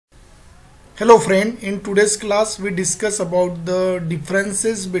Hello friend, in today's class we discuss about the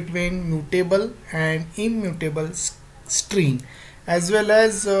differences between mutable and immutable string, as well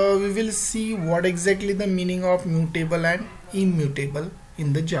as we will see what exactly the meaning of mutable and immutable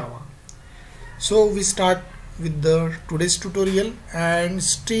in the Java. So we start with the today's tutorial, and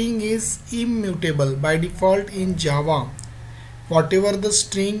string is immutable by default in Java. Whatever the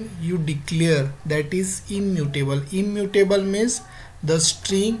string you declare, that is immutable. Immutable means the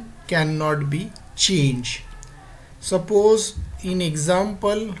string cannot be changed. Suppose in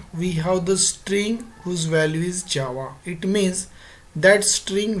example we have the string whose value is Java. It means that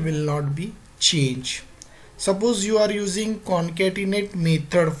string will not be changed. Suppose you are using concatenate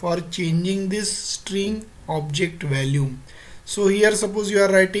method for changing this string object value. So here suppose you are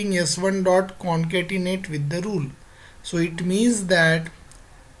writing s1 dot concatenate with the rule. So it means that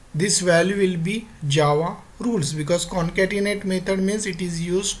this value will be Java rules, because concatenate method means it is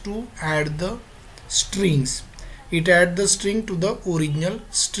used to add the strings. It adds the string to the original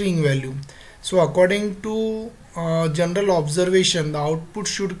string value. So according to general observation, the output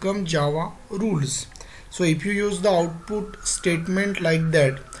should come Java rules. So if you use the output statement like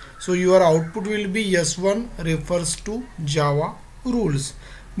that, so your output will be s1 refers to Java rules.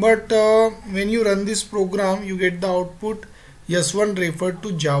 But when you run this program, you get the output s1 referred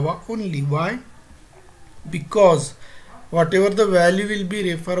to Java only. Why? Because whatever the value will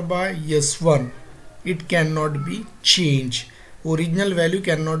be referred by s1, it cannot be changed. Original value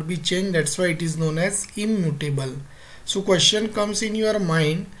cannot be changed. That's why it is known as immutable. So question comes in your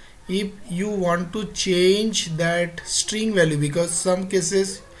mind, if you want to change that string value, because some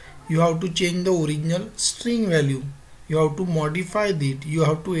cases you have to change the original string value, you have to modify it, you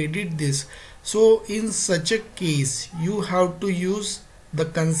have to edit this. So in such a case you have to use the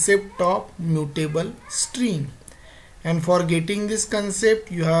concept of mutable string, and for getting this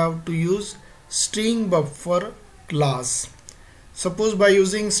concept you have to use string buffer class. Suppose by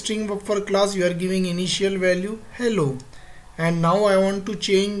using string buffer class you are giving initial value hello, and now I want to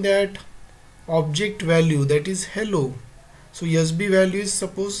change that object value, that is hello. So SB value is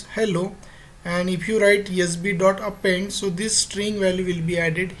suppose hello, and if you write SB dot append, so this string value will be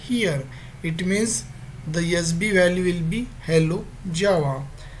added here. It means the SB value will be hello Java.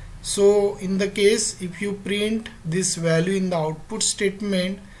 So in the case if you print this value in the output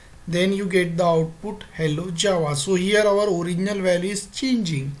statement, then you get the output hello Java. So here our original value is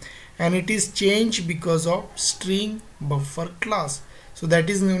changing, and it is changed because of string buffer class. So that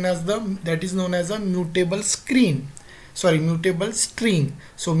is known as a mutable string. So mutable string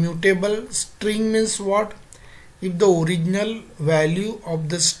means what? If the original value of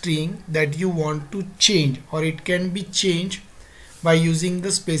the string that you want to change, or it can be changed by using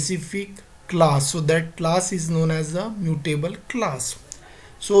the specific class, so that class is known as a mutable class.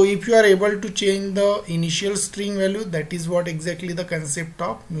 So if you are able to change the initial string value, that is what exactly the concept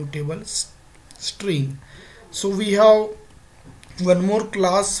of mutable string. So we have one more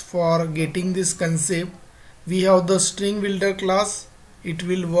class for getting this concept. We have the string builder class. It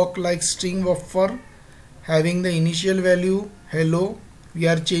will work like string buffer, having the initial value hello. We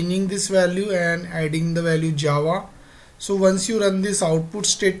are changing this value and adding the value Java. So once you run this output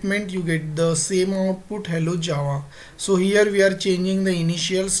statement, you get the same output hello Java. So here we are changing the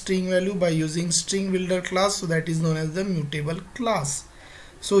initial string value by using string builder class, so that is known as the mutable class.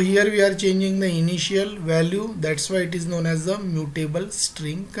 So here we are changing the initial value, that's why it is known as the mutable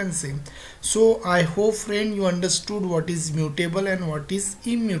string concept. So I hope friend you understood what is mutable and what is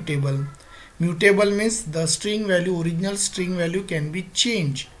immutable. Mutable means the string value, original string value can be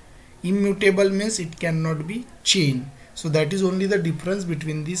changed. Immutable means it cannot be changed. So that is only the difference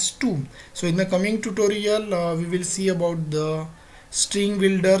between these two. So in the coming tutorial we will see about the string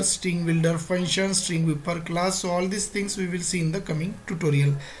builder function, string buffer class. So all these things we will see in the coming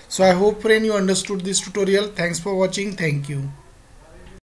tutorial. So I hope friend you understood this tutorial. Thanks for watching. Thank you.